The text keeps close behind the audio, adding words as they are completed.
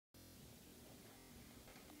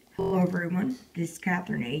everyone, this is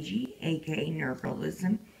Catherine Agee, aka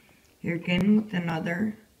Nerdalism, here again with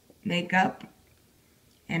another makeup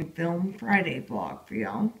and film Friday vlog for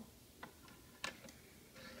y'all.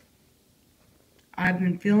 I've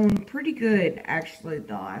been feeling pretty good actually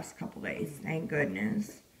the last couple days, thank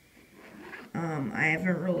goodness. I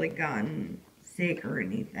haven't really gotten sick or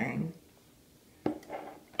anything,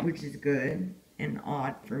 which is good and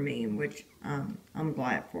odd for me, which I'm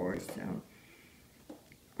glad for, so.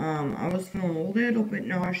 I was feeling a little bit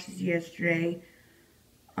nauseous yesterday.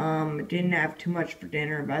 Didn't have too much for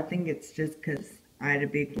dinner, but I think it's just because I had a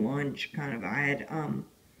big lunch, kind of. I had,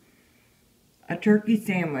 a turkey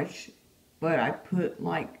sandwich, but I put,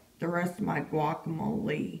 like, the rest of my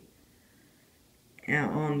guacamole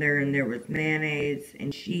on there, and there was mayonnaise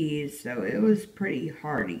and cheese, so it was pretty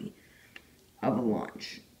hearty of a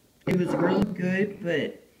lunch. It was really good,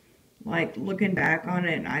 but like, looking back on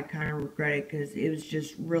it, I kind of regret it because it was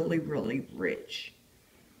just really, really rich.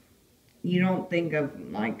 You don't think of,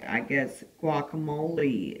 like, I guess,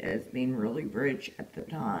 guacamole as being really rich at the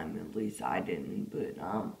time. At least I didn't, but,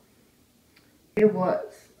 it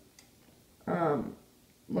was,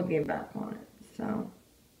 looking back on it. So,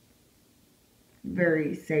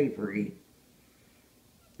 very savory,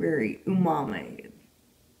 very umami.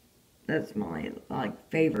 That's my, like,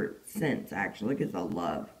 favorite sense, actually, because I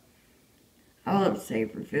love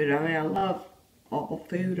savory food. I mean, I love all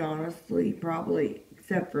food, honestly, probably,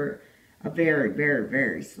 except for a very, very,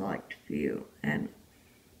 very select few. And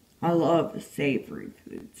I love the savory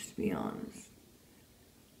foods, to be honest.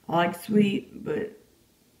 I like sweet, but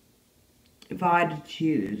if I had to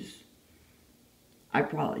choose, I'd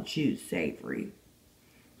probably choose savory.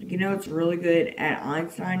 Like, you know, it's really good at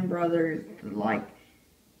Einstein Brothers, like,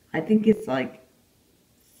 I think it's like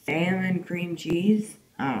salmon cream cheese.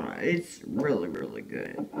 I don't know, it's really, really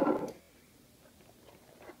good.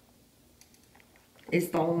 It's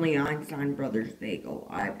the only Einstein Brothers bagel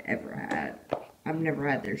I've ever had. I've never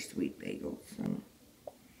had their sweet bagels, so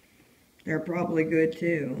they're probably good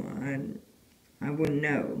too. I wouldn't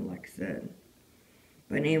know, like I said.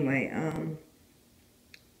 But anyway, I'm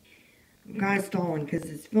kind of stalling because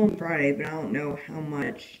it's Film Friday, but I don't know how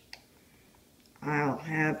much I'll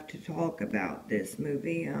have to talk about this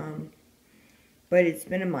movie. But it's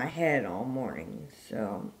been in my head all morning,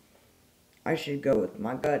 so I should go with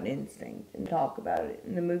my gut instinct and talk about it.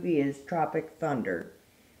 And the movie is Tropic Thunder.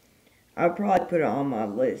 I'll probably put it on my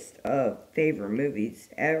list of favorite movies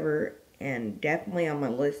ever, and definitely on my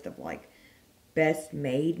list of, like, best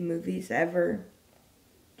made movies ever,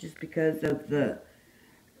 just because of the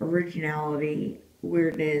originality,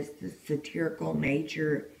 weirdness, the satirical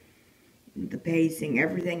nature, the pacing,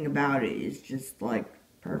 everything about it is just, like,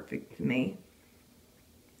 perfect to me.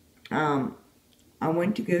 I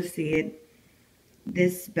went to go see it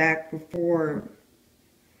this back before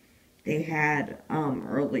they had,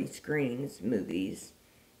 early screenings movies.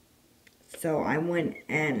 So I went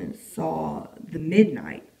and saw the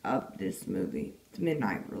midnight of this movie, the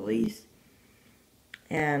midnight release.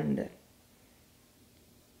 And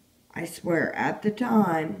I swear, at the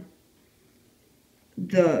time,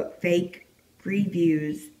 the fake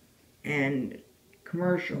previews and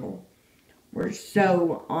commercial were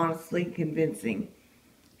so honestly convincing,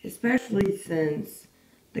 especially since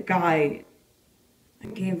the guy, I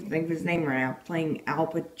can't even think of his name right now, playing Al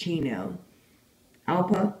Pacino,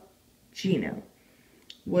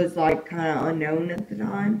 was, like, kind of unknown at the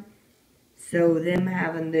time. So them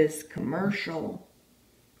having this commercial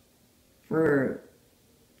for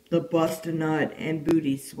the Bust-A-Nut and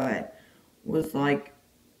Booty Sweat was, like,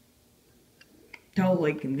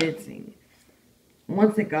 totally convincing.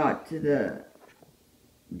 Once it got to the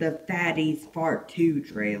Fatties Part 2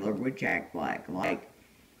 trailer with Jack Black, like,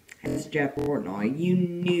 as Jeff Portnoy, you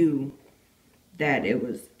knew that it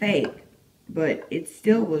was fake, but it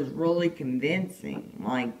still was really convincing.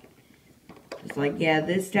 Like, it's like, yeah,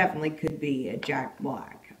 this definitely could be a Jack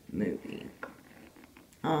Black movie.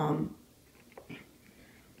 Once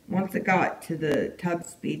it got to the Tug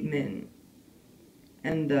Speedman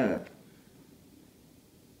and the,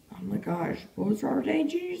 oh my gosh, what was Robert Downey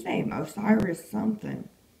Jr.'s name? Osiris something.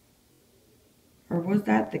 Or was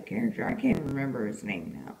that the character? I can't remember his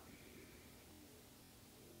name now.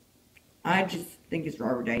 I just think it's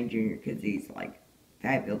Robert Downey Jr. because he's, like,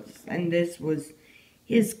 fabulous. And this was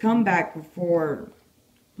his comeback before,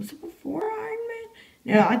 was it before Iron Man?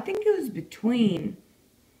 No, I think it was between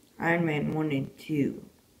Iron Man 1 and 2.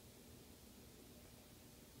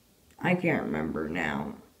 I can't remember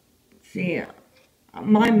now. See,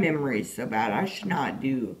 my memory is so bad. I should not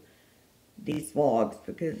do these vlogs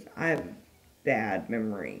because I have bad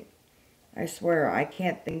memory. I swear, I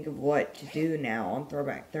can't think of what to do now on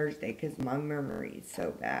Throwback Thursday because my memory is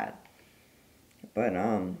so bad. But,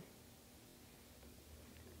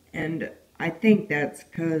 and I think that's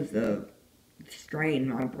because of the strain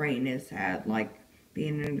my brain has had, like,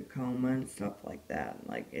 being in a coma and stuff like that.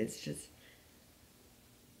 Like, it's just,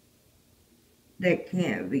 that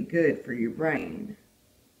can't be good for your brain.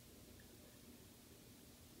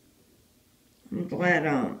 I'm glad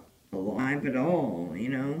I'm alive at all, you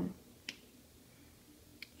know?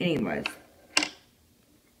 Anyways.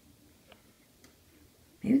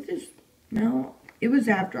 Maybe this, no, it was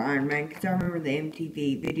after Iron Man, because I remember the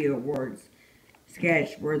MTV Video Awards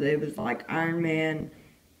sketch where there was like Iron Man,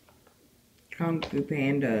 Kung Fu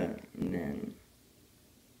Panda, and then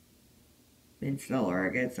Ben Stiller, I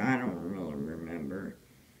guess. I don't really remember.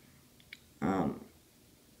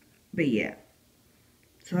 But yeah.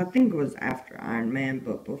 So I think it was after Iron Man,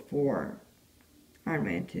 but before Iron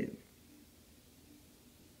Man 2.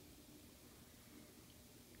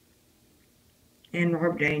 And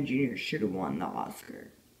Robert Downey Jr. should have won the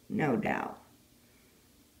Oscar. No doubt.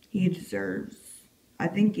 He deserves. I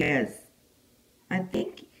think he has.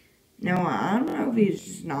 No, I don't know if he was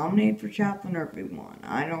just nominated for Chaplin or if he won.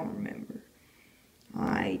 I don't remember.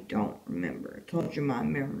 I told you my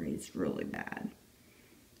memory is really bad.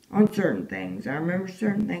 On certain things. I remember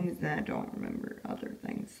certain things and I don't remember other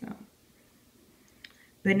things, so.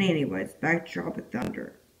 But anyways, back to Tropic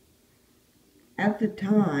Thunder. At the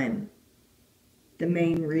time, the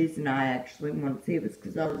main reason I actually wanted to see it was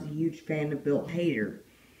because I was a huge fan of Bill Hader.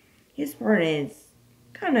 His part is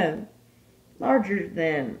kind of larger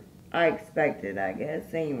than I expected, I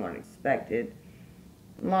guess. Anyone expected.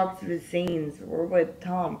 Lots of the scenes were with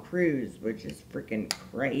Tom Cruise, which is freaking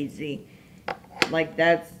crazy. Like,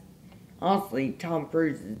 that's honestly Tom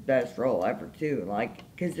Cruise's best role ever, too. Like,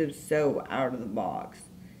 because it was so out of the box.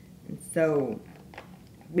 And so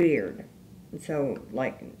weird. And so,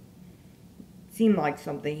 like, seemed like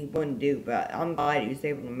something he wouldn't do, but I'm glad he was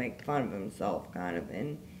able to make fun of himself, kind of,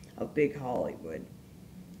 in a big Hollywood.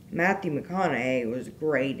 Matthew McConaughey was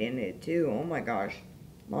great in it, too. Oh my gosh.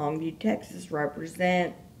 Longview, Texas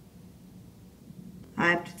represent.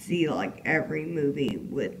 I have to see, like, every movie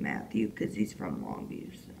with Matthew, because he's from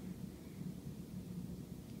Longview, so.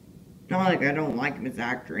 Not like I don't like him as an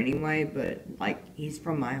actor anyway, but, like, he's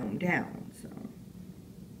from my hometown, so.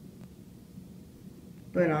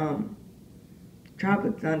 But,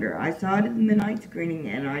 Tropic Thunder, I saw it at the midnight screening,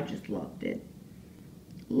 and I just loved it.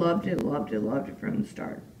 Loved it from the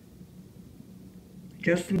start.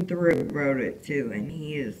 Justin Theroux wrote it, too, and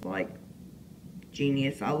he is, like,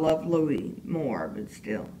 genius. I love Louis more, but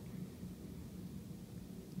still.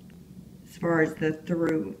 As far as the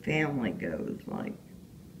Theroux family goes, like,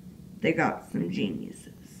 they got some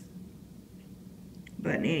geniuses.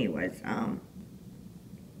 But anyways,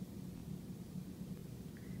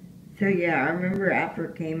 so yeah, I remember after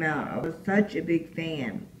it came out, I was such a big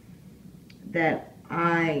fan that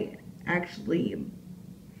I actually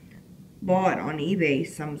bought on eBay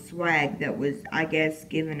some swag that was, I guess,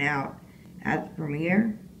 given out at the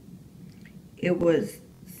premiere. It was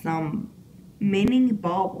some mini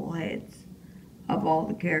bobbleheads of all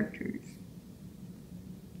the characters.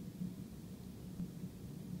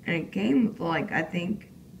 And it came with, like, I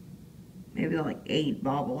think, maybe like 8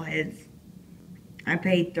 bobbleheads. I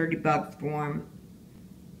paid $30 for them.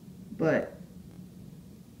 But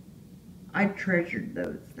I treasured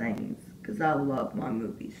those things because I love my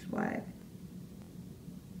movie swag.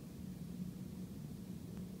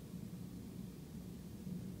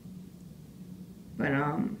 But,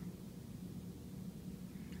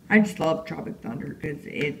 I just love Tropic Thunder because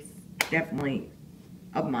it's definitely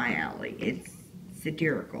up my alley. It's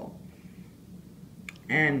satirical.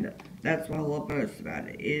 And that's what I love most about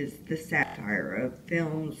it, is the satire of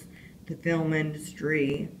films, the film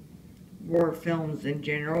industry, war films in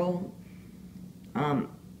general.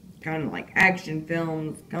 Kind of like action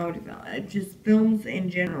films, comedy films, just films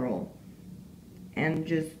in general. And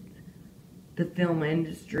just the film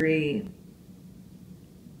industry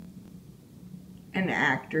and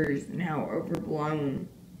actors and how overblown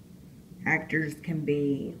actors can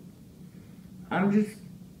be. I'm just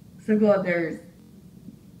so glad there's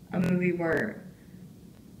a movie where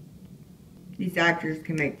these actors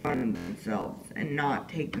can make fun of themselves and not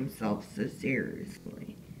take themselves so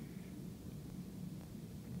seriously.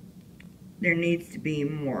 There needs to be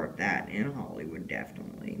more of that in Hollywood,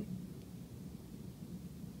 definitely.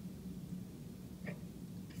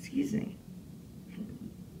 Excuse me.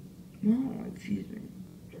 Oh, excuse me.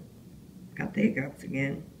 Got the hiccups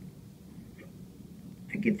again.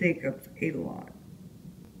 I get the hiccups a lot.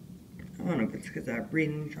 I don't know if it's because I have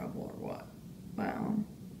breathing trouble or what. Well,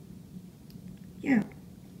 yeah.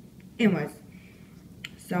 Anyways,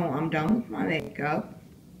 so I'm done with my makeup.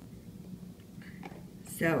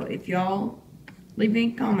 So if y'all leave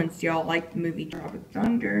any comments, do y'all like the movie Tropic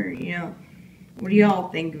Thunder? You know, what do y'all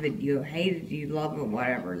think of it? Do you hate it? Do you love it?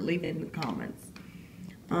 Whatever. Leave it in the comments.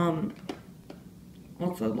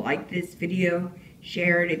 Also like this video,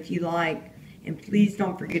 share it if you like, and please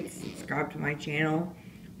don't forget to subscribe to my channel.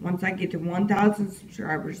 Once I get to 1,000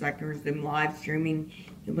 subscribers, I can resume live streaming.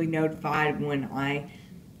 You'll be notified when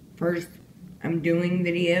I'm doing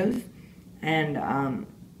videos, and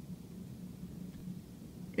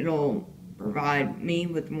it'll provide me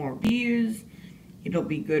with more views. It'll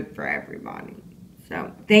be good for everybody.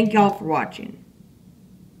 So, thank y'all for watching.